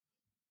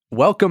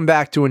Welcome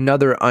back to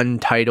another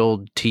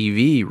Untitled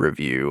TV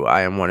review.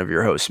 I am one of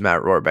your hosts,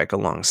 Matt Rohrbeck.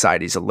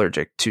 Alongside, he's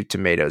allergic to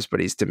tomatoes,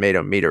 but he's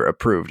tomato meter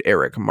approved,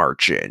 Eric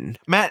Marchin.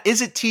 Matt,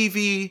 is it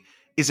TV?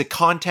 Is it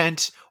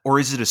content? Or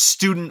is it a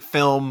student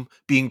film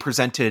being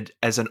presented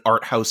as an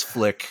art house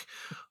flick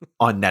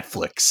on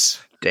Netflix?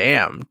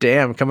 Damn,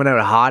 coming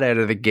out hot out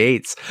of the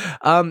gates.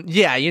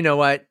 Yeah, you know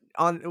what?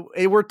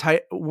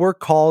 We're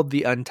called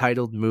the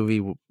Untitled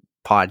Movie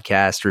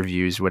Podcast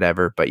reviews,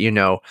 whatever. But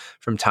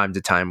from time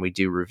to time we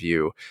do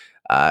review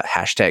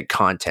hashtag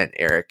content,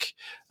 Eric.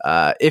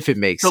 If it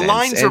makes sense. The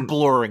lines are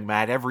blurring,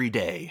 Matt, every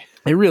day.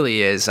 It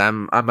really is.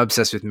 I'm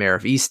obsessed with Mare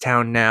of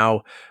Easttown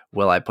now.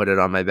 Will I put it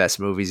on my best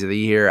movies of the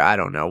year? I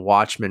don't know.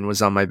 Watchmen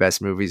was on my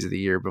best movies of the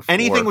year before.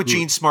 Anything with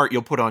Jean Smart,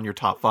 you'll put on your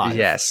top 5.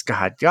 Yes,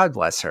 God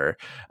bless her.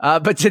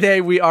 But today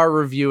we are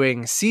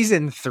reviewing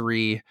season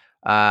 3.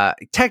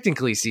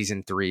 Technically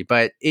season 3,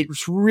 but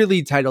it's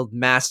really titled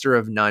Master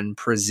of None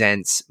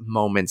Presents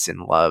Moments in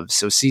Love.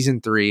 So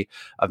season 3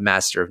 of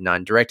Master of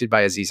None, directed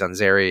by Aziz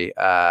Ansari,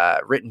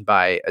 written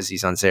by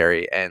Aziz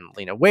Ansari and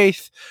Lena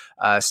Waithe,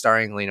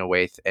 starring Lena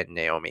Waithe and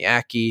Naomi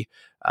Ackie.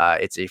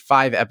 It's a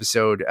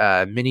 5-episode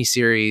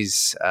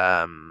miniseries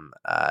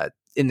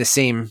in the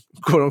same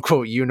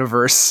quote-unquote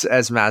universe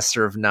as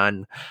Master of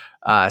None.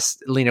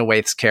 Lena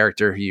Waithe's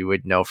character, who you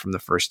would know from the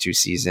first 2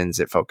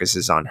 seasons, it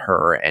focuses on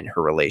her and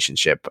her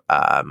relationship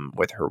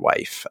with her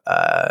wife,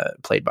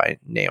 played by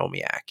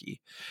Naomi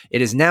Ackie.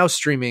 It is now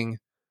streaming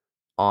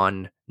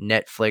on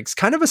Netflix.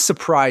 Kind of a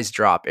surprise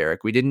drop,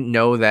 Eric. We didn't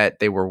know that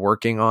they were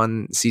working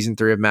on season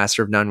 3 of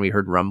Master of None. We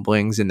heard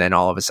rumblings, and then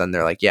all of a sudden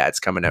they're like, yeah, it's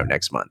coming out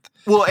next month.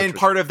 Well, and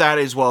part of that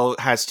as well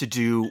has to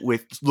do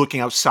with looking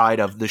outside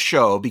of the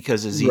show,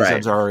 because Aziz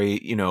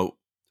Ansari,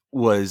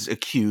 was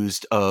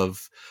accused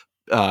of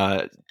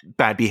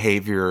bad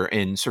behavior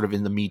and sort of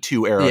in the Me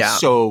Too era. Yeah.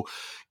 So,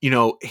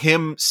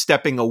 him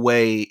stepping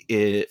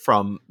away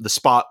from the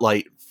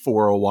spotlight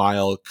for a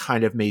while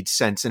kind of made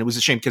sense. And it was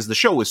a shame because the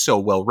show was so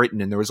well written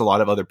and there was a lot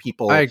of other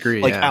people, I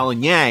agree, like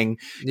Alan Yang,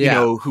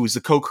 who's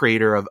the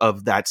co-creator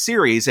of that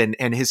series, and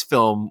his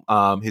film,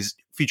 his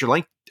feature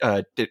length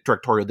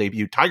directorial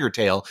debut, Tiger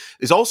Tail,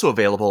 is also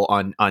available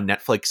on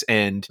Netflix,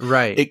 and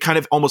it kind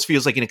of almost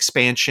feels like an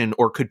expansion,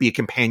 or could be a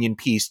companion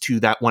piece to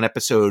that one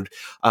episode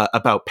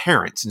about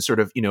parents and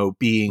sort of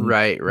being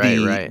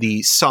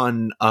the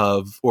son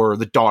of, or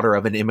the daughter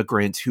of, an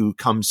immigrant who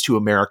comes to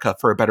America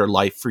for a better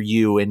life for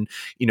you, and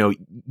you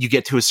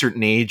get to a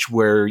certain age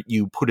where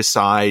you put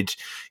aside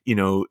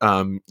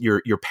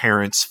your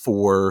parents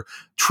for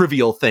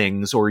trivial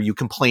things, or you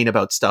complain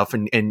about stuff,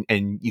 and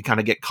you kind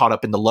of get caught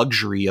up in the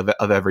luxury of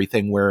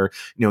everything, where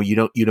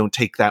you don't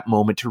take that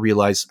moment to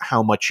realize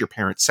how much your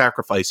parents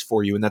sacrifice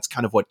for you. And that's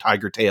kind of what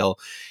Tiger Tail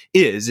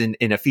is in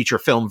a feature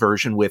film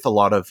version, with a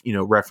lot of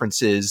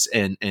references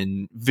and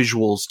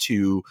visuals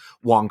to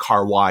Wong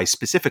Kar-wai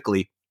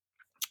specifically.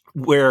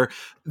 Where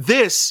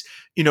this,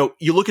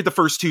 you look at the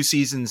first 2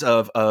 seasons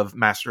of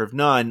Master of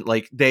None,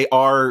 like, they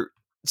are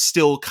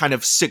still kind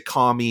of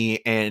sitcom-y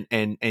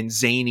and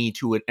zany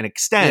to an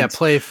extent.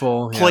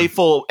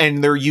 Playful,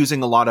 and they're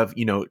using a lot of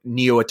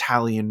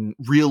neo-Italian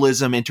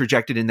realism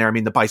interjected in there. I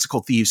mean, the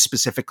Bicycle Thieves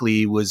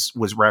specifically was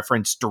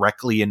referenced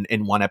directly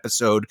in one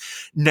episode.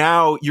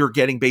 Now you're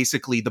getting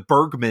basically the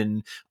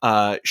Bergman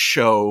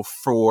show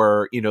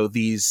for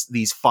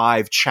these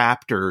 5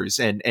 chapters,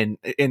 and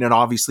it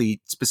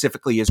obviously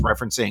specifically is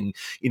referencing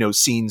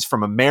scenes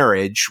from a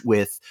marriage,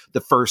 with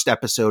the first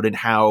episode and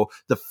how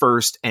the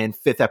first and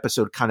 5th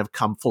episode kind of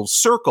come full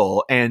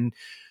circle. And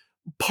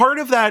part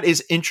of that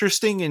is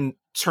interesting in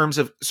terms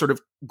of sort of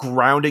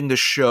grounding the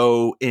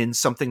show in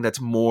something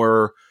that's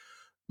more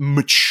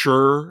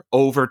mature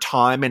over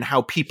time, and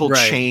how people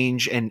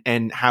change,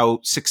 and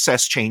how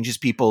success changes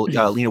people.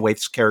 Lena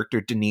Waithe's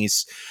character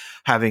Denise,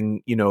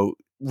 having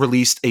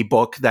released a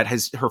book that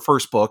has her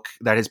first book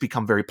that has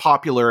become very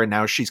popular, and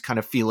now she's kind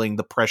of feeling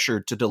the pressure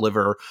to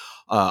deliver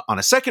on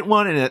a second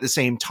one. And at the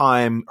same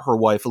time, her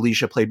wife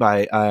Alicia, played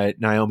by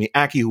Naomi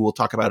Ackie, who we'll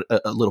talk about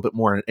a little bit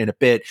more in a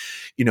bit,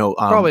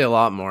 probably a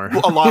lot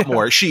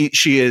more.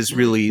 She is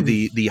really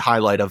the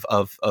highlight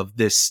of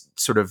this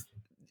sort of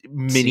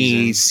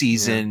mini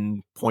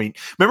season point.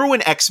 Remember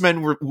when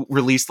X-Men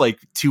released like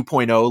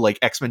 2.0, like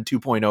X-Men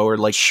 2.0, or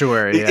like,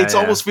 it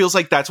almost feels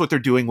like that's what they're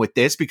doing with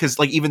this, because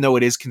like, even though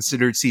it is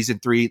considered season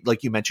 3,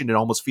 like you mentioned, it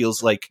almost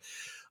feels like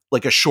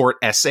a short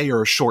essay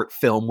or a short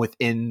film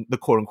within the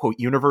quote unquote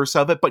universe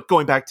of it. But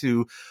going back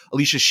to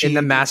Alicia, in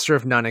the Master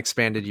of None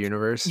expanded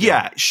universe.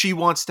 Yeah. She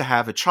wants to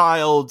have a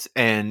child,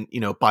 and,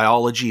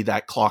 biology,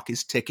 that clock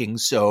is ticking.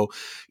 So,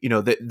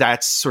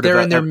 that's sort they're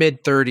of, in their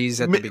mid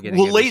 30s at the beginning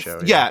of the show.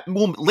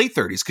 Late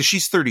 30s, cause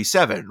she's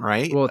 37,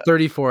 right? Well,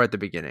 34 at the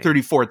beginning.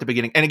 34 at the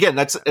beginning. And again,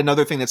 that's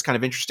another thing that's kind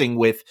of interesting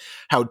with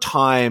how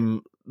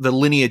the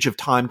lineage of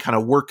time kind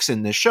of works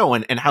in this show,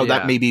 and how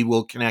that maybe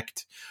will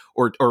connect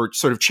or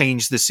sort of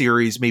change the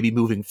series maybe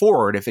moving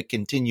forward, if it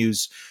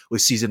continues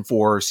with season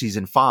 4 or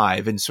season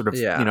 5, and sort of,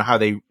 how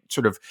they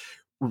sort of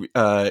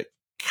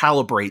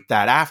calibrate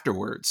that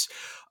afterwards.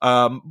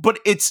 But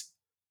it's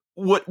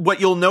what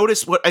you'll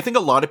notice, what I think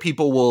a lot of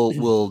people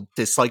will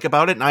dislike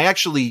about it, and I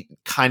actually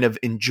kind of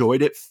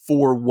enjoyed it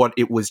for what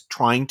it was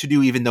trying to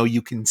do, even though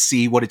you can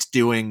see what it's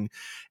doing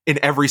in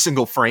every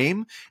single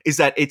frame, is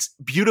that it's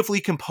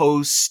beautifully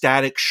composed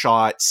static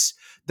shots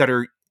that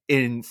are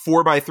in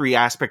 4:3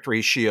 aspect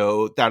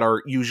ratio that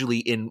are usually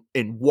in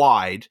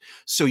wide.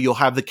 So you'll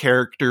have the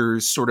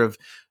characters sort of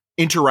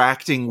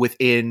interacting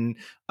within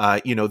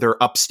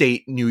their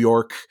upstate New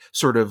York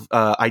sort of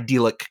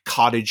idyllic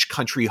cottage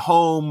country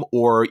home,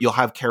 or you'll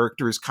have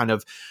characters kind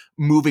of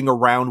moving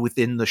around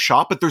within the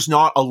shop, but there's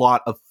not a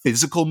lot of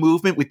physical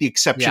movement with the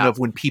exception of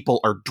when people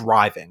are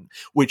driving,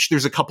 which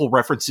there's a couple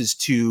references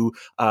to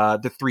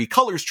the Three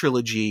Colors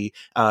trilogy,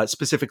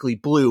 specifically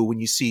Blue,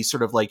 when you see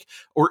sort of like,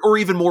 or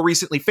even more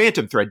recently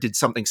Phantom Thread did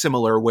something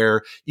similar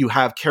where you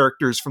have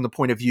characters from the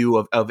point of view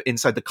of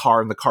inside the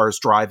car, and the car is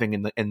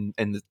driving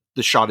and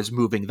the shot is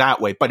moving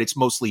that way, but it's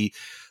mostly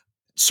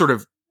sort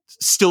of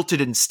stilted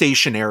and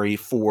stationary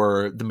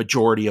for the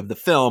majority of the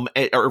film,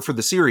 or for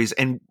the series.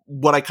 And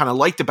what I kind of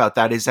liked about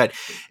that is that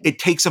it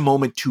takes a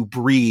moment to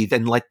breathe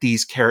and let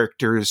these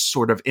characters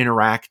sort of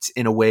interact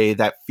in a way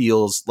that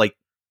feels like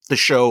the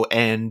show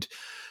and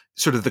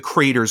sort of the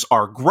creators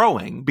are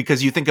growing,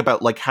 because you think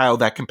about like how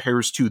that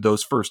compares to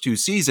those first two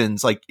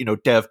seasons, like,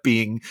 Dev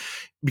becoming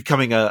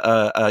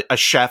a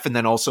chef, and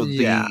then also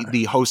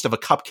the host of a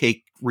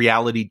cupcake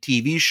reality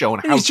TV show,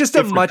 and how he's just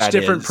a much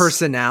different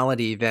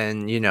personality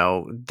than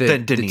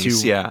than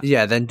Denise,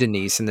 than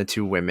Denise and the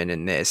two women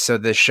in this. So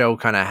the show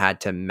kind of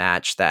had to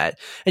match that,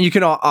 and you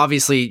can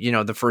obviously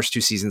the first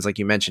two seasons, like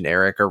you mentioned,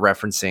 Eric, are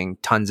referencing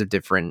tons of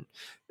different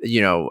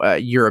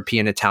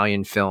European,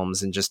 Italian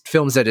films, and just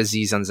films that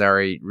Aziz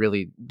Ansari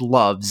really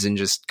loves, and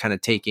just kind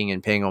of taking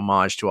and paying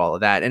homage to all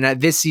of that.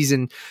 And this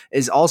season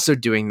is also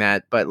doing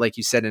that, but like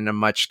you said, in a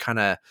much kind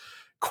of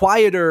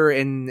quieter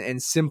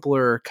and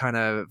simpler kind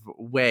of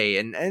way.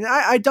 And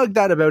I dug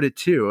that about it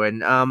too.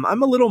 And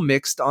I'm a little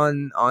mixed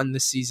on the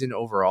season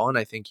overall, and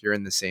I think you're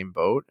in the same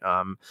boat.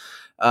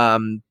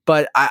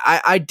 But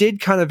I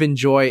did kind of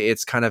enjoy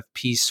its kind of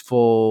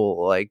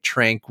peaceful, like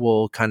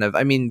tranquil kind of,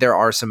 I mean, there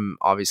are some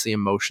obviously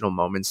emotional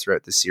moments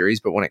throughout the series,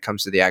 but when it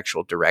comes to the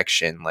actual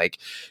direction, like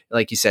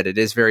you said, it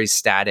is very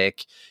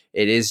static.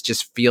 It is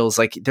just feels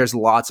like there's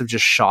lots of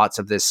just shots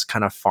of this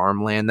kind of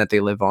farmland that they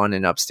live on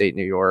in upstate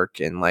New York.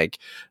 And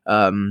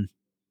and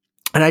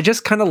I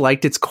just kind of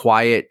liked its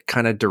quiet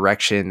kind of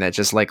direction that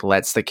just like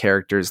lets the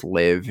characters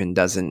live and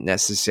doesn't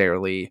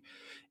necessarily,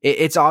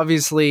 it's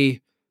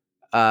obviously,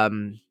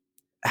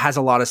 has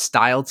a lot of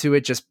style to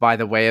it just by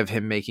the way of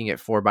him making it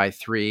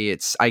 4:3.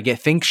 It's,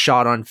 think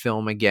shot on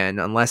film again,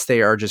 unless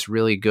they are just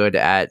really good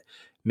at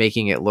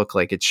making it look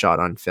like it's shot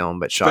on film,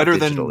 but shot better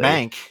digitally.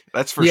 Than Mank,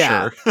 that's for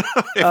sure.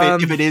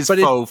 if it is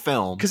faux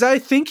film, because I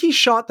think he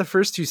shot the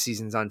first two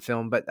seasons on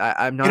film, but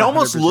I'm not. It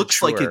almost looks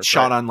sure, like it's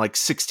shot on like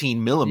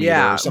 16 millimeter,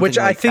 yeah, or something which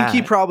like I think that.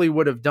 he probably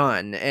would have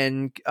done,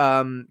 and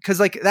because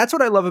like that's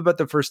what I love about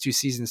the first two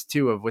seasons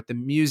too, of with the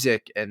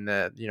music and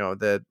the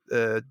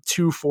the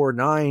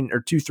 2:4:9 or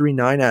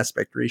 2:3:9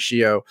 aspect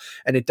ratio,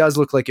 and it does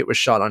look like it was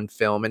shot on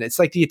film, and it's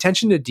like the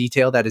attention to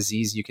detail that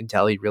Aziz, you can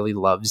tell he really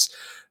loves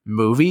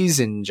movies,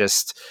 and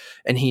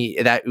he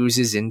that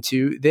oozes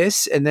into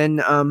this. And then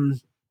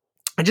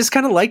I just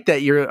kind of like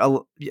that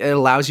it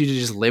allows you to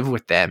just live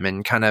with them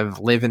and kind of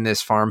live in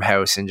this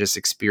farmhouse and just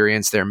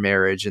experience their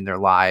marriage and their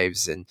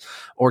lives and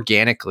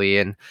organically.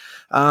 And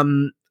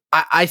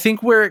I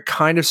think where it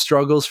kind of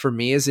struggles for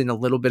me is in a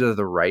little bit of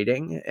the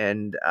writing.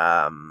 And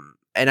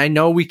I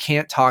know we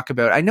can't talk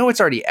about, I know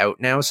it's already out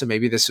now, so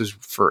maybe this was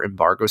for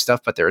embargo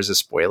stuff, but there is a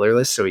spoiler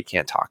list, so we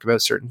can't talk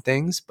about certain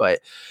things.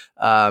 But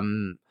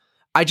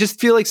I just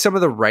feel like some of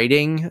the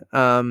writing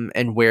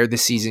and where the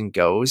season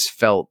goes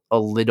felt a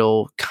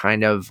little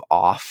kind of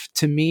off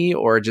to me,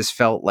 or just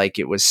felt like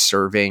it was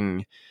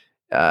serving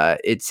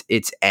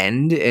its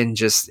end, and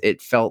just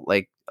it felt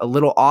like a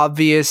little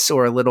obvious,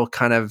 or a little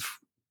kind of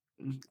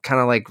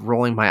like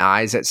rolling my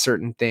eyes at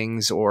certain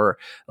things, or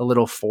a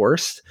little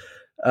forced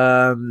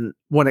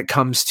when it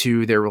comes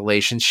to their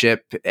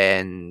relationship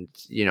and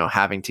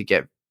having to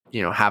get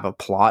have a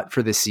plot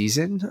for the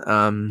season.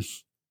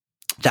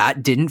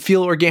 That didn't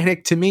feel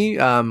organic to me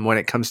when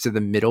it comes to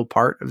the middle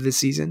part of the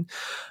season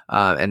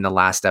and the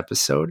last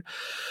episode.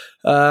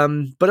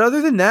 But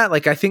other than that,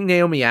 like, I think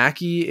Naomi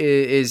Ackie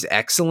is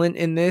excellent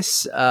in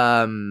this.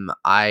 I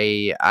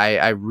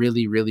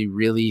really, really,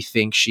 really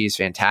think she's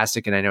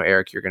fantastic. And I know,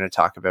 Eric, you're going to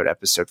talk about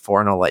episode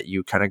 4, and I'll let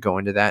you kind of go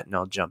into that, and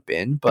I'll jump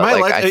in.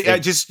 But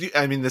this is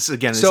again, this is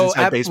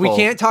baseball. We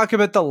can't talk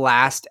about the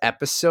last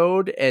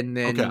episode, and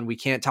then we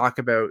can't talk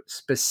about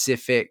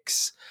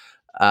specifics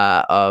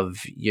of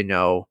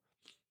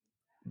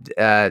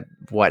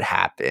what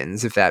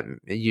happens, if that,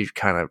 you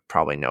kind of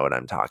probably know what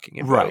I'm talking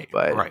about,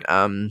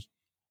 right?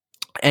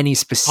 Any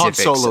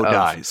specifics? Han Solo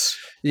dies.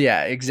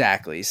 Yeah,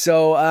 exactly.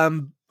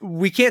 So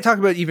we can't talk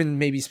about even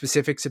maybe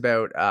specifics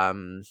about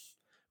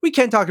we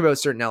can talk about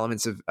certain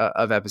elements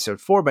of episode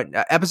 4, but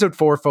episode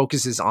 4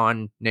 focuses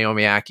on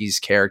Naomi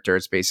Akkie's character.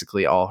 It's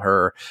basically all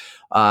her.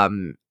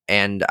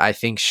 and I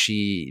think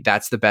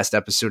that's the best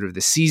episode of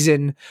the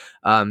season.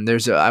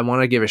 I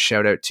want to give a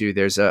shout out to,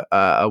 there's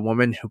a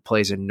woman who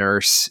plays a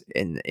nurse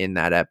in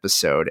that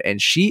episode,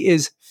 and she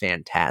is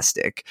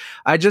fantastic.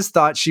 I just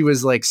thought she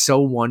was like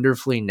so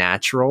wonderfully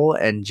natural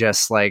and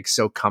just like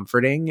so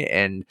comforting.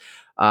 And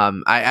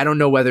I don't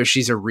know whether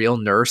she's a real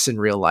nurse in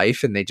real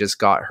life and they just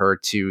got her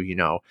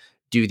to,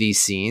 do these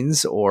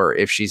scenes, or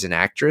if she's an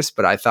actress,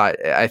 but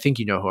I think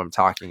you know who I'm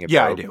talking about.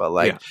 Yeah, I do. But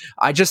like,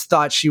 I just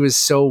thought she was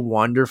so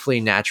wonderfully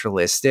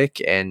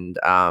naturalistic and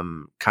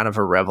kind of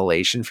a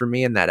revelation for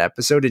me in that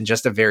episode, and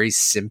just a very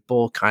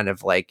simple kind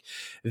of like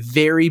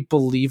very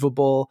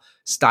believable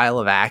style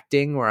of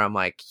acting where I'm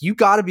like, you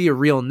got to be a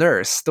real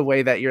nurse the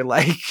way that you're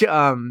like,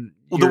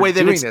 the way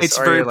that it's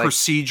very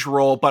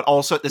procedural, but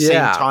also at the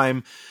same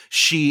time,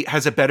 she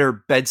has a better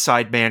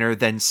bedside manner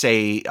than,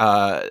 say,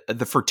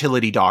 the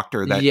fertility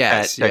doctor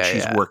that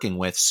she's working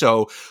with.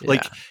 So,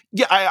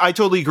 I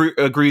totally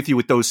agree with you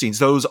with those scenes.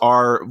 Those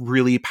are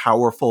really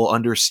powerful,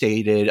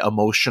 understated,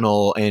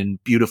 emotional,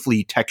 and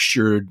beautifully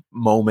textured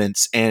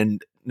moments.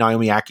 And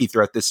Naomi Ackie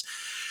throughout this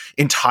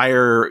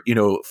entire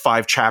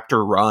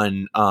 5-chapter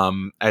run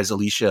as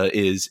Alicia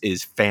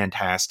is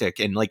fantastic,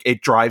 and like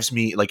it drives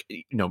me, like,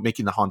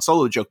 making the Han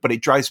Solo joke, but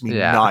it drives me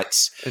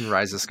nuts in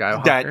Rise of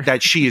Skywalker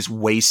that she is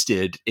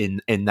wasted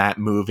in that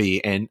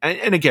movie, and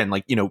again,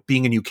 like,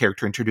 being a new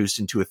character introduced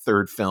into a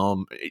third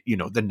film,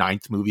 the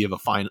 9th movie of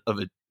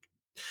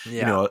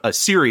a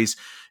series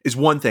is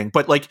one thing,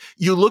 but like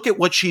you look at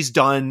what she's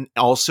done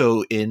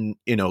also in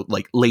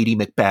like Lady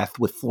Macbeth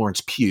with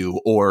Florence Pugh,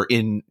 or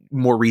in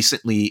more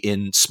recently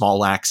in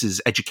Small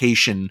Axe's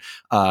Education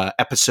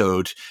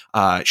episode,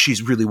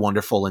 she's really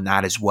wonderful in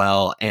that as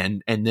well.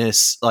 And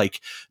this, like,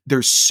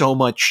 there's so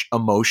much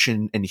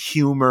emotion and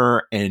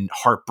humor and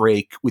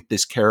heartbreak with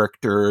this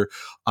character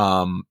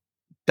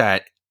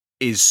that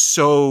is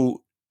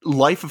so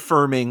life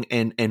affirming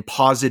and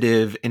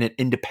positive in an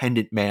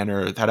independent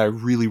manner that I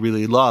really,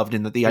 really loved.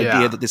 And that the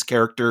idea that this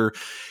character,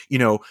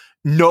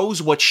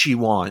 knows what she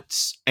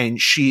wants,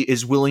 and she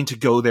is willing to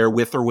go there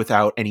with or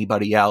without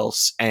anybody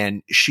else.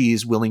 And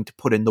she's willing to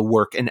put in the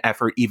work and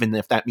effort, even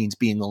if that means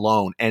being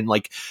alone. And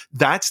like,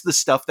 that's the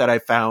stuff that I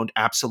found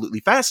absolutely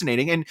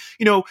fascinating. And,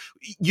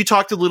 you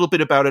talked a little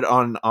bit about it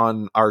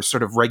on our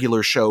sort of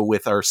regular show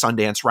with our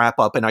Sundance wrap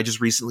up. And I just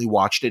recently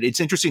watched it. It's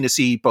interesting to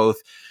see both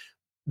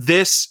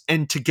this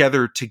and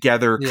Together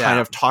kind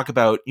of talk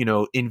about,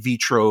 in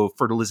vitro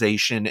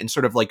fertilization and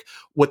sort of like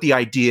what the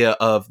idea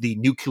of the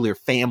nuclear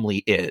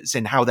family is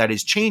and how that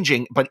is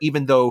changing. But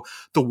even though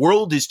the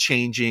world is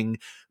changing,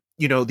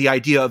 the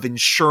idea of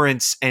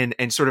insurance and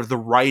sort of the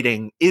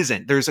writing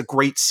isn't. There's a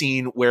great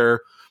scene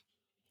where,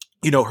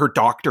 her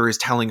doctor is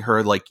telling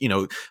her, like,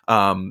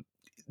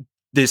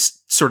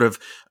 this sort of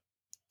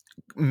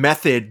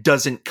method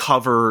doesn't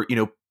cover,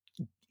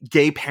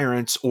 gay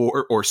parents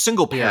or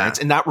single parents.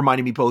 And that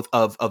reminded me both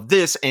of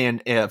this and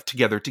of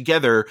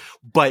Together.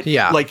 But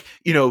like,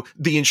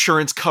 the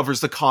insurance covers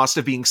the cost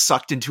of being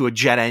sucked into a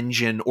jet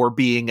engine or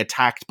being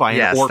attacked by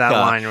an orca. That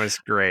line was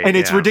great. And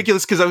it's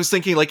ridiculous because I was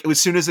thinking, like,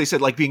 as soon as they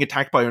said, like, being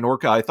attacked by an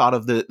orca, I thought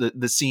of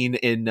the scene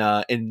in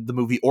the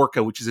movie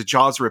Orca, which is a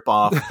Jaws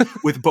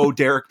ripoff with Bo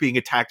Derek being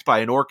attacked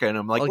by an orca. And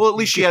I'm like, well, at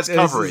least she has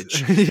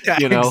coverage.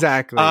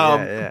 Exactly.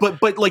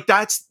 But like,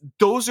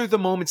 those are the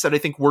moments that I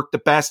think work the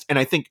best. And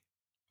I think,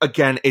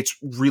 again, it's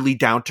really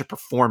down to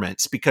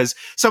performance, because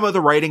some of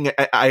the writing,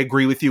 I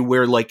agree with you,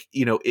 where, like,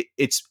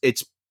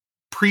 it's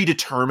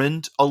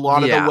predetermined a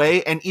lot of the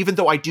way. And even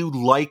though I do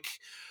like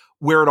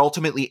where it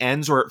ultimately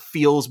ends, where it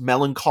feels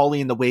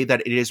melancholy in the way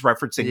that it is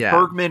referencing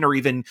Bergman, or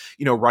even,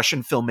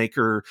 Russian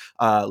filmmaker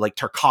like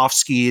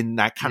Tarkovsky, in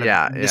that kind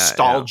of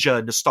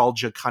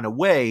nostalgia kind of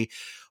way,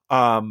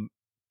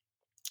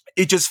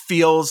 it just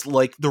feels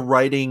like the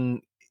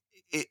writing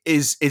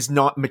is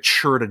not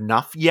matured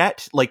enough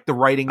yet. Like, the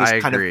writing is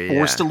kind of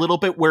forced a little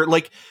bit, where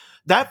like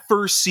that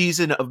first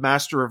season of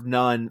Master of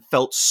None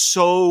felt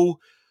so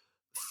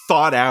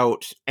thought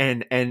out,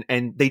 and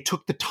they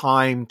took the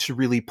time to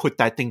really put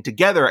that thing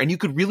together. And you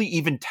could really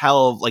even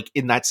tell, like,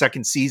 in that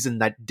second season,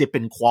 that dip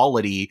in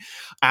quality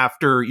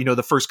after,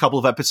 the first couple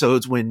of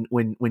episodes when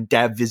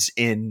Dev is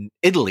in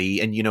Italy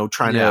and,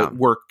 trying to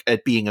work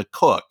at being a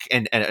cook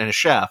and a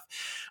chef.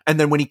 And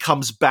then when he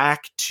comes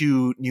back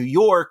to New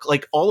York,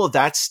 like, all of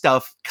that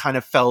stuff kind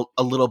of felt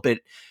a little bit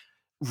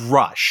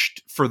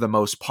rushed for the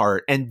most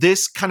part. And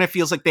this kind of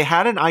feels like they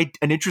had an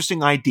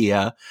interesting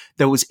idea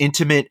that was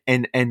intimate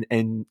and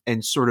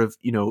sort of,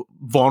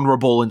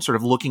 vulnerable, and sort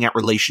of looking at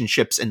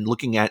relationships and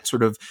looking at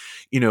sort of,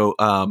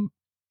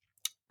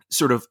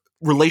 sort of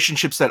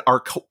relationships that are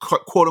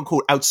quote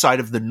unquote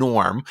outside of the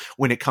norm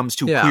when it comes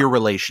to queer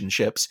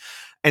relationships.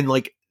 And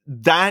like,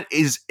 that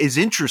is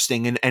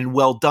interesting and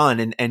well done,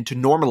 and to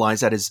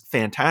normalize that is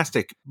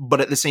fantastic.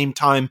 But at the same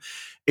time,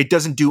 it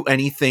doesn't do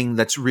anything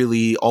that's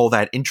really all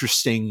that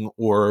interesting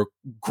or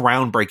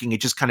groundbreaking.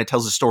 It just kind of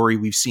tells a story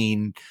we've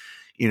seen,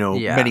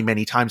 many,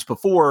 many times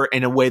before,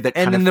 in a way that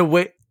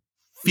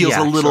feels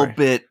a little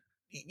bit,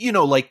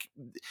 like,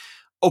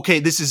 okay,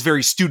 this is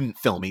very student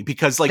filmy,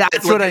 because like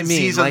that's what I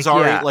mean. Aziz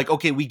Ansari, like,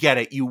 okay, we get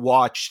it. You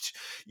watched,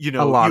 you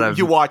know, a lot of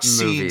you watched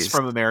movies. Scenes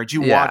from a Marriage.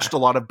 You watched a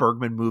lot of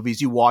Bergman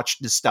movies. You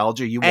watched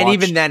Nostalgia. And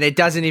even then, it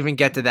doesn't even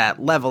get to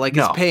that level. Like,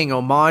 No. it's paying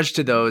homage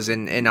to those,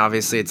 and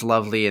obviously it's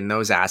lovely in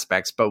those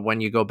aspects. But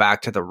when you go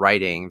back to the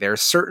writing, there are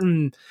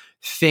certain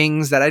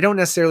things that I don't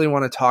necessarily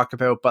want to talk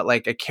about, but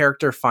like a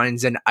character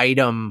finds an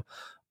item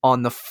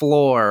on the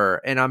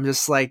floor, and I'm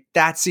just like,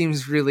 that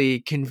seems really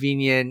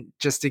convenient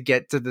just to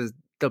get to the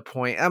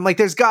point. I'm like,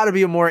 there's got to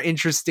be a more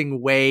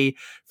interesting way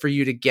for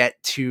you to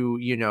get to,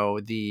 you know,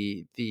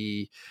 the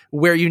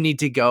where you need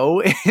to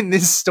go in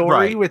this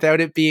story,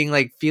 without it being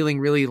like feeling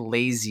really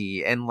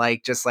lazy and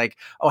like just like,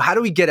 oh, how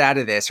do we get out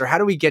of this, or how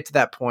do we get to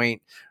that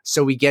point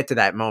so we get to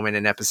that moment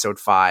in episode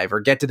 5 or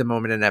get to the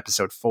moment in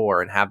episode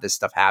 4 and have this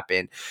stuff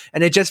happen.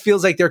 And it just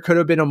feels like there could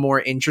have been a more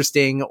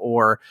interesting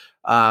or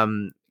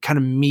kind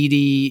of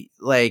meaty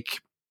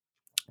like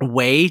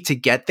way to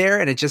get there,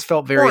 and it just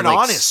felt very an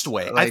honest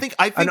way. I think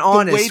an the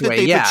honest way that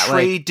way, they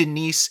portrayed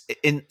Denise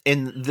in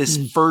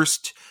this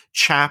first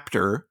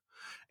chapter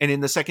and in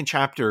the second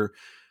chapter,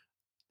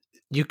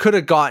 you could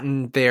have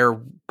gotten there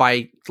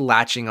by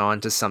latching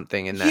on to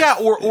something in that. Yeah,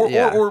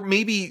 or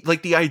maybe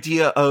like the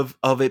idea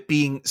of it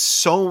being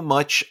so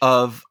much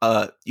of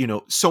you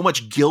know, so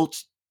much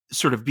guilt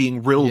sort of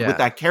being riddled with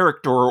that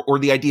character, or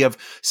the idea of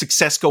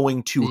success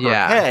going to her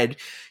head.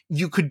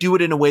 You could do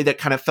it in a way that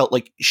kind of felt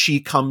like she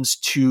comes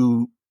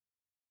to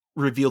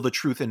reveal the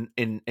truth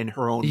in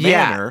her own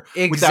manner,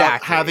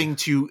 without having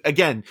to,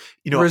 again,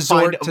 you know,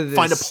 find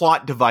a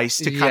plot device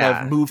to kind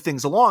of move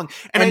things along.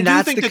 And I do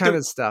that's think the that kind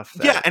of stuff.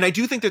 And I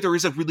do think that there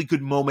is a really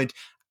good moment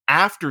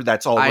after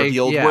that's all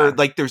revealed, where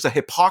like there's a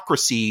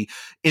hypocrisy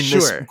in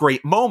this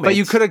great moment. But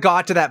you could have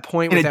got to that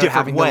point without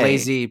having the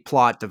lazy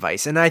plot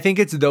device. And I think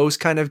it's those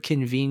kind of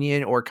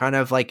convenient or kind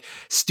of like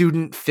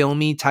student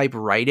filmy type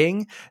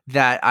writing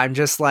that I'm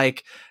just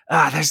like,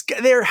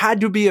 there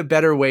had to be a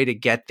better way to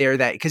get there,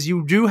 that because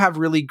you do have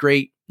really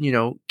great, you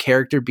know,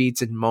 character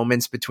beats and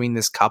moments between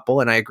this couple.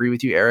 And I agree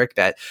with you, Eric,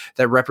 that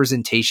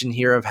representation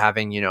here of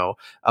having, you know,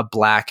 a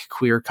Black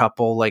queer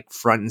couple like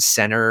front and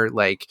center,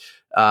 like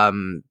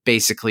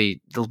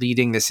basically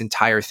leading this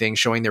entire thing,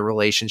 showing the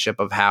relationship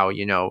of how,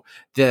 you know,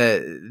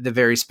 the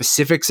very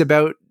specifics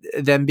about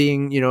them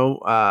being, you know,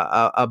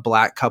 a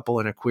Black couple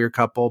and a queer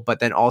couple, but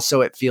then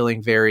also it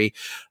feeling very,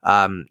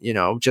 you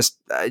know, just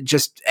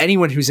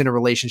anyone who's in a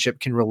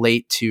relationship can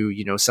relate to,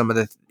 you know, some of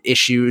the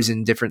issues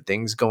and different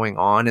things going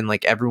on, and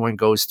like everyone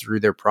goes through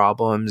their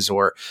problems,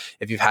 or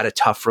if you've had a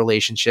tough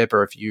relationship,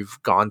 or if you've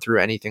gone through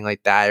anything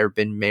like that, or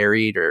been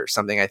married or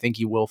something, I think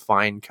you will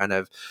find kind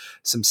of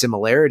some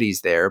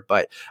similarities there.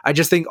 But I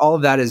just think all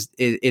of that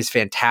is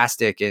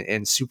fantastic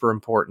and super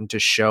important to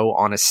show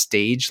on a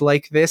stage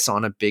like this,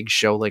 on a big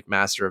show like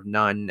Master of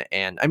None.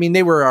 And I mean,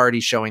 they were already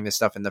showing this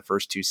stuff in the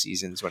first 2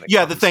 seasons when it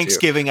the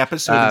Thanksgiving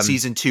episode in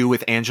season 2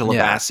 with Angela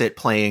Bassett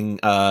playing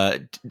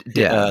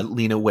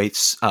Lena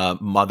Waithe's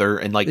mother,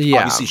 and like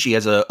obviously she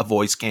has a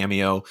voice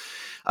cameo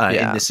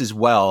in this as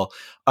well.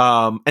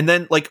 And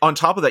then like on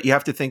top of that, you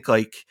have to think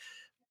like,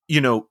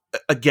 you know,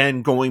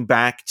 again, going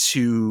back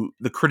to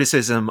the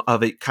criticism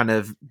of it kind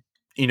of,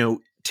 you know,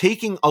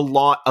 taking a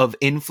lot of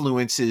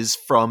influences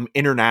from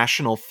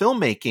international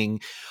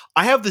filmmaking.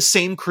 I have the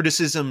same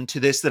criticism to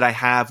this that I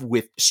have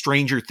with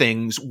Stranger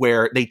Things,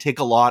 where they take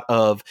a lot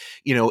of,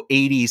 you know,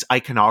 80s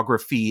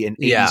iconography and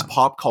 80s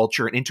pop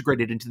culture and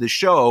integrate it into the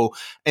show,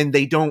 and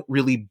they don't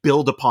really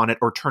build upon it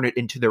or turn it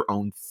into their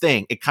own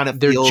thing. It kind of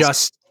feels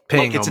just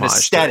paying it's an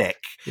aesthetic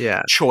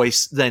yeah.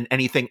 choice than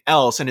anything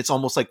else. And it's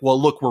almost like,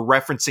 well, look, we're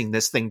referencing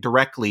this thing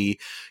directly.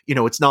 You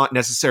know, it's not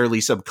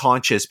necessarily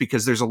subconscious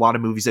because there's a lot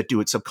of movies that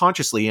do it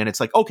subconsciously. And it's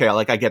like, okay,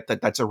 like I get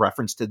that that's a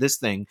reference to this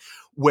thing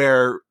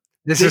where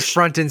this is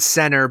front and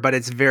center, but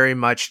it's very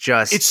much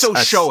just, it's so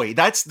showy.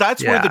 That's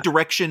where the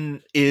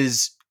direction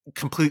is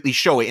completely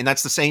showy. And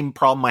that's the same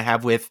problem I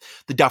have with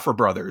the Duffer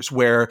Brothers,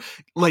 where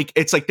like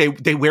it's like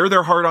they wear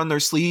their heart on their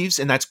sleeves,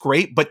 and that's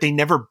great, but they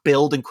never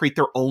build and create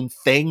their own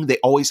thing. They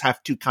always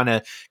have to kind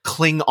of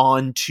cling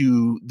on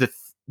to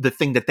the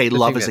thing that they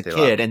love as a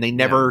kid, and they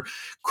never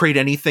create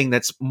anything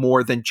that's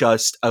more than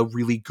just a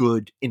really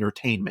good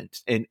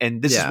entertainment.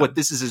 And this is what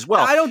this is as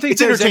well. I don't think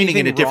it's entertaining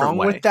in a different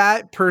way. With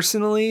that,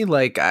 personally,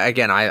 like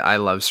again, I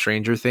love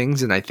Stranger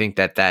Things, and I think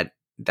that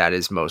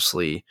is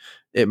mostly.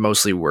 It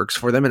mostly works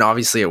for them, and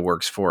obviously it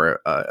works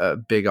for a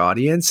big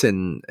audience,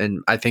 and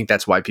I think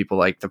that's why people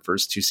like the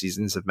first 2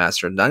 seasons of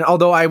Master of None.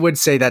 Although I would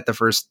say that the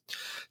first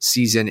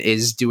season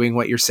is doing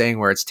what you're saying,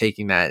 where it's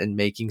taking that and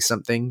making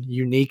something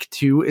unique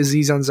to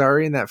Aziz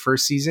Ansari in that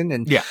first season,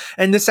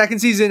 and the second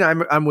season,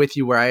 I'm with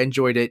you, where I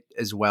enjoyed it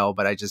as well,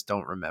 but I just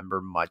don't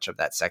remember much of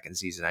that second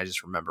season. I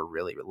just remember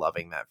really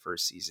loving that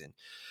first season,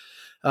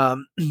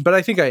 but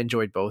I think I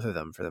enjoyed both of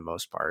them for the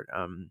most part.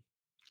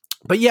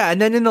 But yeah, and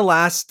then in the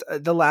last,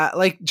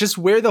 like just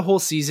where the whole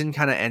season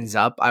kind of ends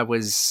up, I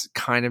was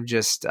kind of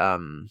just, I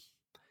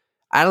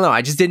don't know.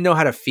 I just didn't know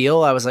how to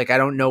feel. I was like, I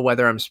don't know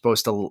whether I'm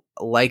supposed to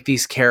like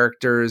these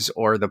characters,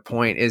 or the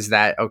point is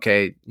that,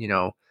 okay, you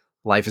know,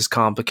 life is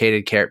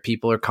complicated.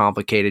 People are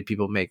complicated.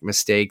 People make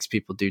mistakes.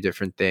 People do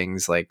different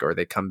things, like, or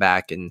they come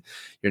back and,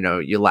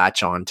 you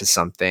latch on to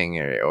something,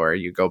 or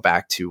you go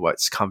back to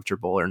what's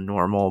comfortable or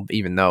normal,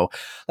 even though,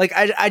 like,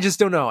 I just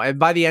don't know. And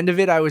by the end of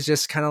it, I was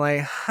just kind of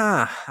like,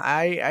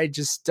 I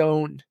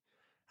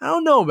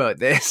don't know about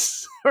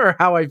this or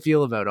how I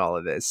feel about all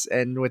of this.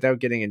 And without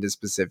getting into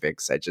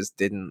specifics, I just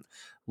didn't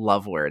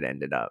love where it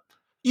ended up.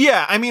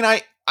 Yeah. I mean,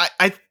 I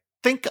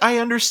think I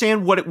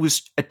understand what it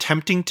was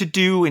attempting to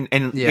do.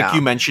 And like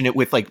you mentioned it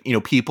with, like,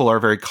 people are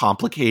very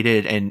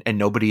complicated and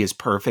nobody is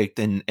perfect.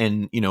 And,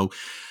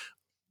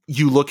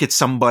 you look at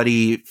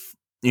somebody,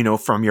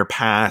 from your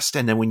past,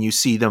 and then when you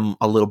see them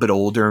a little bit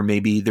older,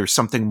 maybe there's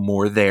something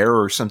more there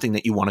or something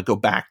that you want to go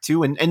back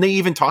to. And they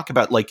even talk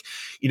about, like,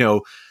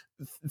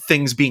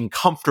 things being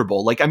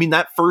comfortable. Like, I mean,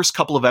 that first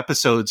couple of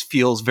episodes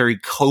feels very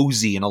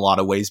cozy in a lot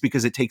of ways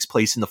because it takes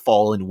place in the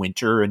fall and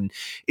winter, and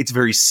it's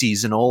very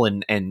seasonal,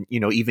 and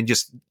even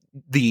just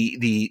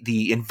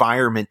the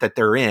environment that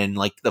they're in,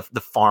 like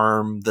the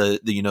farm,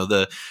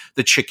 the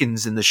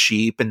chickens and the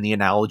sheep, and the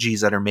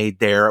analogies that are made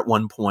there at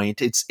one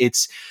point.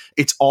 It's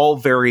all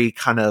very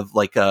kind of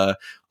like a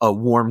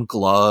warm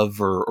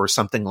glove or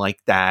something like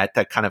that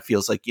kind of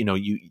feels like,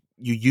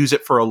 you use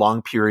it for a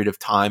long period of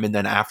time, and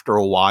then after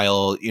a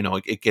while,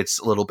 it gets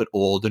a little bit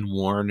old and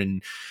worn,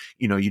 and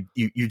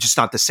you're just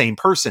not the same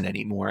person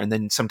anymore. And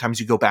then sometimes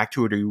you go back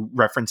to it, or you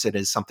reference it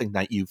as something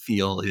that you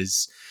feel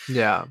is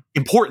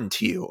important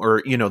to you,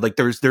 or like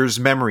there's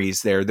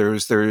memories there.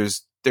 There's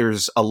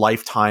a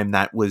lifetime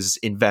that was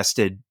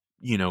invested,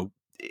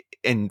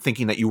 in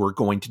thinking that you were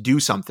going to do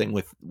something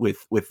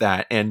with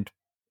that. And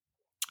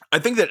I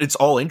think that it's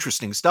all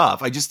interesting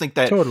stuff. I just think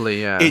that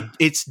totally,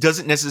 it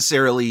doesn't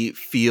necessarily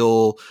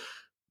feel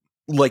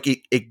like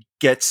it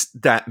gets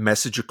that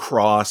message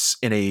across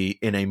in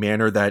a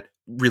manner that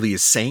really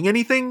is saying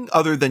anything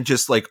other than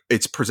just like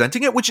it's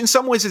presenting it, which in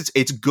some ways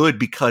it's good,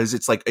 because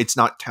it's like it's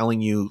not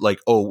telling you like,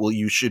 oh, well,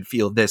 you should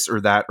feel this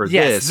or that or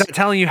this. It's not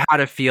telling you how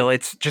to feel.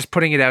 It's just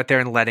putting it out there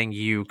and letting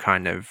you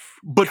kind of.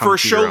 But for a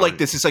show like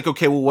this, it's like,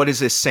 okay, well, what is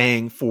this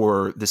saying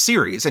for the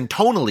series? And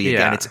tonally,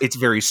 again, it's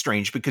very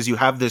strange, because you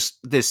have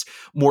this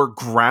more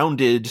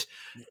grounded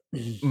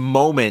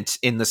moment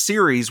in the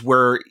series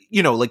where,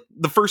 like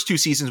the first two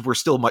seasons were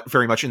still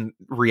very much in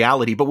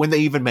reality, but when they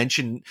even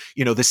mention,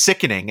 the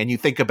sickening, and you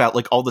think about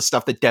like all the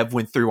stuff that Dev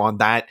went through on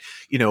that,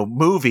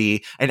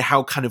 movie, and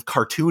how kind of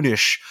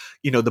cartoonish,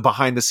 the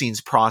behind the scenes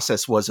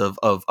process was of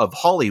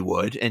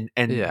Hollywood, and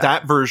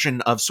that version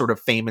of sort of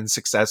fame and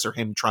success, or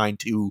him trying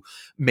to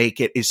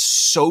make it, is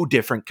so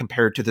different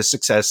compared to the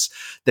success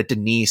that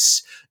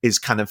Denise is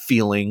kind of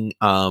feeling.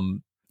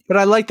 But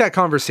I like that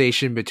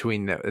conversation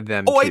between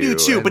them. Oh, I do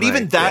too. But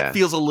even that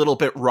feels a little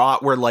bit raw,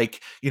 where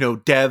like,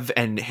 Dev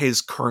and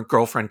his current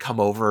girlfriend come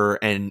over,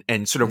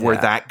 and sort of where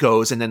that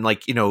goes. And then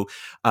like,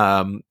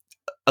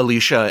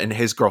 Alicia and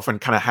his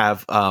girlfriend kind of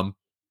have,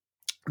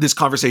 this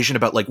conversation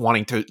about like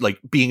wanting to, like,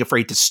 being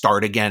afraid to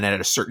start again at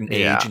a certain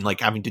age, and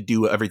like having to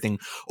do everything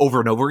over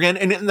and over again.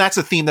 And that's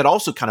a theme that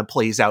also kind of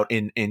plays out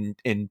in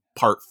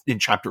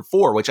chapter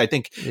 4, which I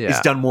think is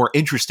done more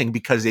interesting,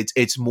 because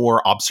it's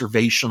more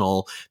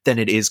observational than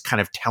it is kind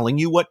of telling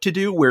you what to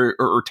do,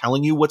 or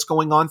telling you what's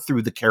going on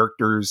through the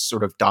characters'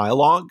 sort of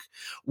dialogue,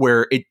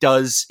 where it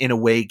does in a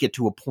way get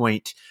to a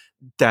point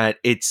that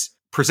it's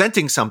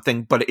presenting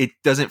something, but it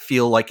doesn't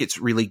feel like it's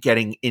really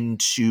getting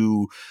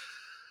into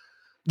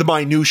the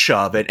minutia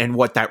of it and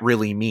what that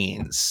really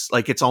means.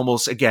 Like, it's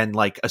almost, again,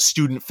 like a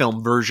student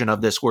film version of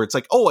this, where it's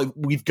like, oh,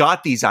 we've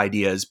got these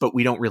ideas, but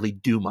we don't really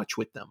do much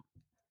with them.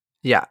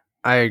 Yeah,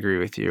 I agree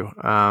with you.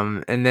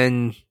 And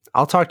then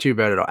I'll talk to you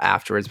about it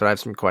afterwards, but I have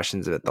some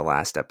questions about the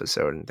last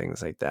episode and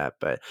things like that.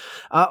 But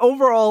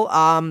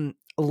overall,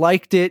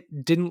 liked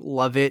it, didn't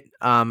love it.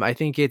 I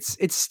think it's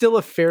still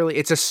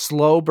it's a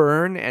slow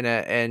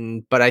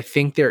burn, but I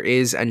think there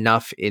is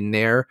enough in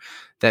there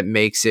that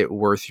makes it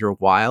worth your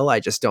while. I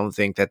just don't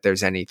think that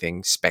there's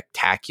anything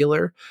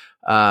spectacular.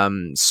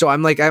 So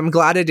I'm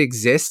glad it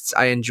exists.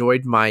 I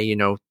enjoyed my,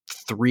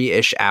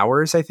 3-ish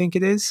hours, I think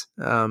it is.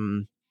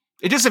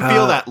 It doesn't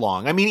feel that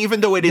long. I mean,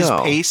 even though it is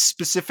paced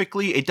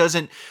specifically, it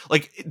doesn't,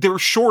 like, they're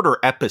shorter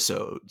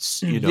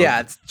episodes,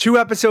 Yeah, 2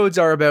 episodes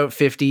are about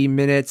 50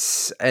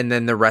 minutes, and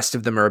then the rest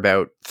of them are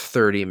about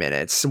 30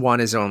 minutes. One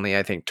is only,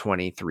 I think,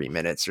 23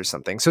 minutes or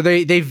something. So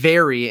they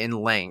vary in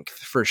length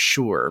for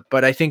sure.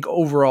 But I think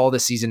overall the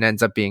season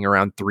ends up being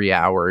around 3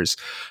 hours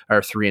or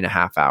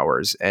 3.5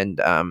 hours. And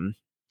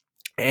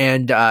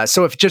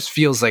so it just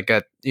feels like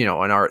an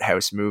art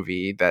house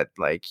movie that,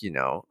 like,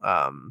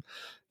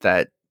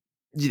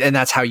 and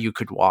that's how you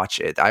could watch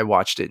it. I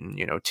watched it in,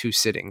 2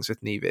 sittings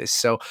with Nevis.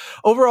 So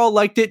overall,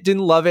 liked it,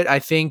 didn't love it. I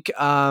think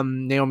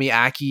Naomi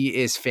Ackie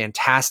is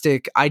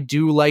fantastic. I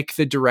do like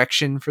the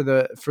direction for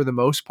the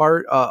most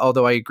part,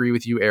 although I agree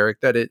with you,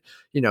 Eric, that it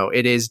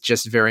is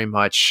just very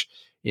much,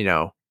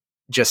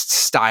 just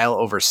style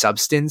over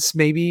substance,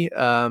 maybe.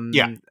 And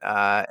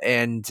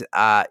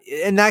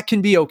that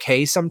can be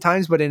okay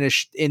sometimes, but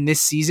in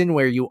this season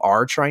where you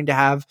are trying to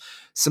have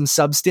some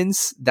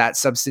substance, that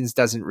substance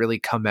doesn't really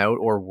come out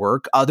or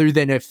work, other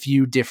than a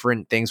few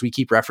different things. We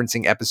keep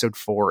referencing episode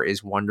 4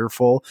 is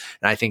wonderful,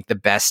 and I think the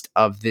best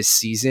of this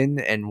season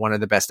and one of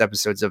the best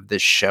episodes of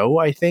this show,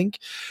 I think.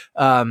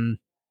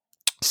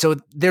 So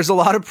there's a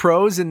lot of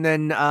pros, and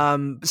then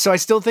so I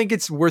still think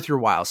it's worth your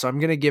while. So I'm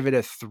going to give it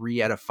a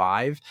 3 out of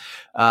 5.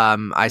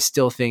 I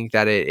still think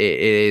that it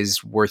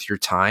is worth your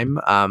time.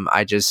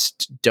 I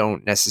just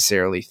don't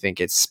necessarily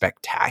think it's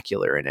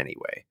spectacular in any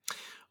way.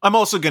 I'm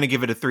also going to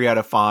give it a 3 out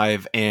of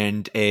 5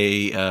 and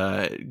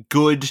a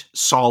good,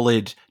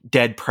 solid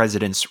Dead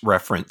Presidents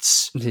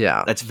reference.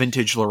 Yeah. That's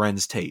vintage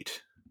Lorenz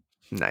Tate.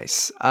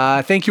 Nice.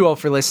 Thank you all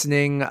for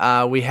listening.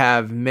 We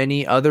have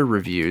many other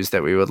reviews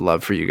that we would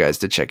love for you guys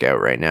to check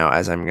out right now,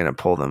 as I'm going to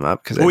pull them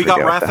up. We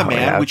got Wrath of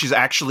Man, which is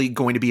actually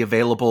going to be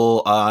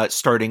available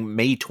starting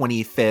May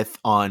 25th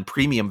on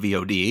Premium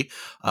VOD,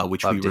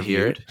 which we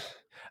reviewed.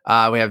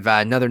 We have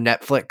another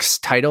Netflix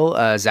title,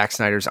 Zack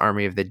Snyder's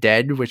Army of the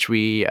Dead, which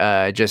we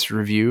just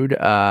reviewed.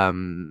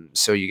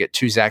 So you get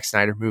 2 Zack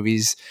Snyder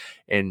movies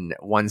in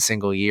one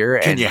single year.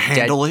 Can you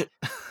handle it?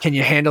 Can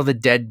you handle the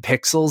dead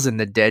pixels and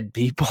the dead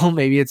people?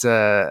 Maybe it's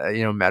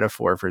a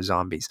metaphor for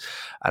zombies.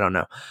 I don't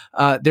know.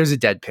 There's a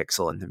dead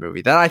pixel in the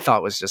movie that I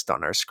thought was just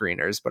on our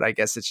screeners, but I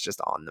guess it's just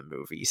on the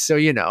movie. So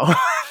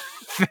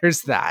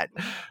there's that.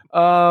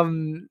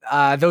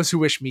 Those Who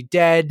Wish Me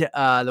Dead,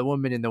 The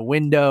Woman in the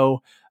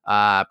Window,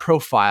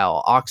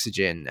 Profile,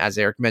 Oxygen, as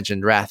Eric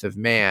mentioned, Wrath of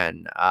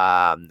Man,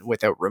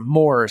 Without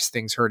Remorse,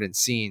 Things Heard and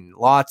Seen,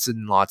 lots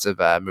and lots of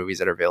movies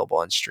that are available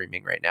on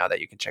streaming right now that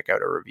you can check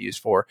out our reviews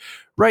for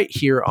right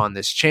here on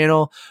this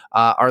channel.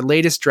 Our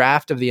latest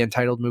draft of the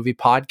Untitled Movie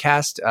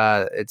Podcast,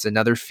 it's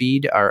another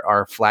feed,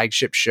 our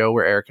flagship show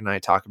where Eric and I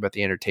talk about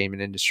the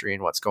entertainment industry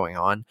and what's going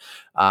on.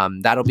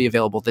 That'll be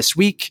available this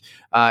week.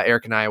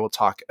 Eric and I will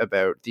talk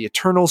about the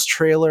Eternals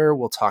trailer.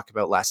 We'll talk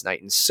about Last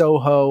Night in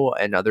Soho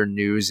and other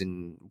news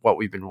and what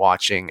we've been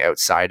watching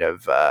outside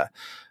of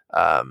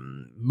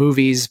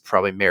movies,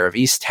 probably Mayor of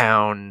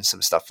Easttown,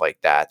 some stuff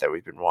like that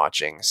we've been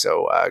watching.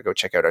 So go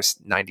check out our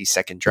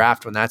 90-second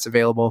draft when that's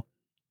available.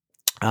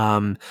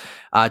 Drop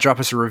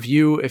us a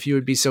review if you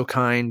would be so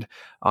kind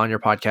on your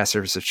podcast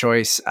service of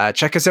choice.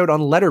 Check us out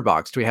on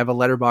Letterboxd. We have a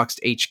Letterboxd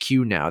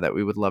HQ now that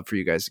we would love for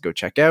you guys to go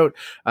check out.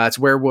 It's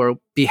where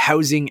we'll be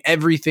housing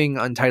everything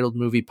Untitled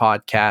Movie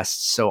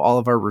Podcasts. So all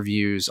of our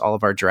reviews, all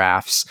of our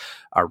drafts,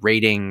 our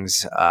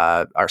ratings,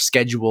 our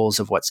schedules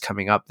of what's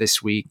coming up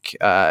this week,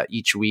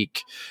 each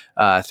week,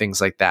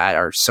 things like that.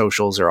 Our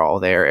socials are all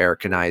there.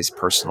 Eric and I's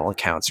personal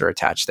accounts are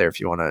attached there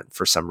if you want to,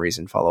 for some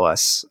reason, follow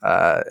us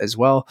as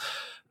well.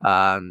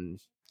 And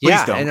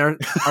our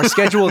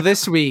schedule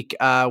this week,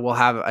 we'll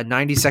have a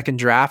 90-second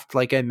draft.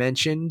 Like I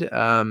mentioned,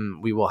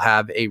 we will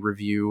have a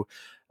review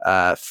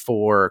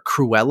for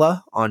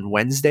Cruella on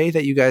Wednesday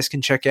that you guys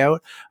can check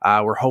out.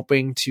 We're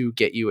hoping to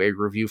get you a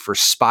review for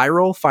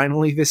Spiral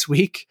finally this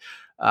week,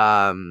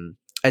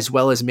 as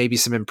well as maybe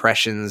some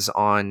impressions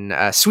on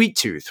Sweet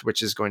Tooth,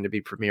 which is going to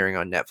be premiering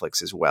on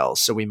Netflix as well.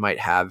 So we might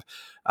have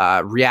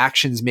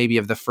reactions maybe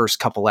of the first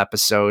couple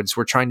episodes.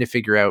 We're trying to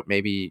figure out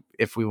maybe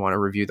if we want to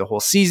review the whole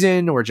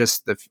season or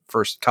just the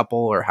first couple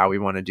or how we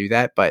want to do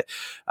that. But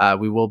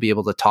we will be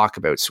able to talk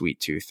about Sweet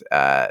Tooth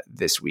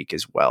this week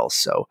as well.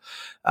 So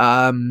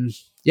I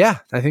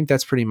think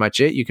that's pretty much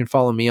it. You can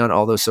follow me on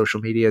all those social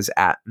medias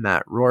at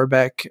Matt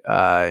Rohrbeck.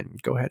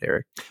 Go ahead,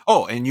 Eric.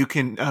 Oh, and you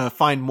can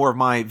find more of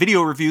my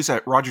video reviews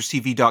at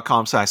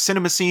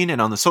rogerstv.com/cinemascene and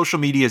on the social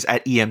medias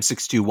at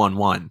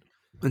EM6211.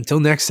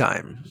 Until next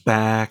time.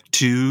 Back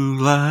to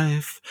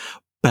life,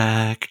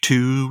 back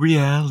to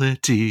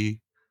reality.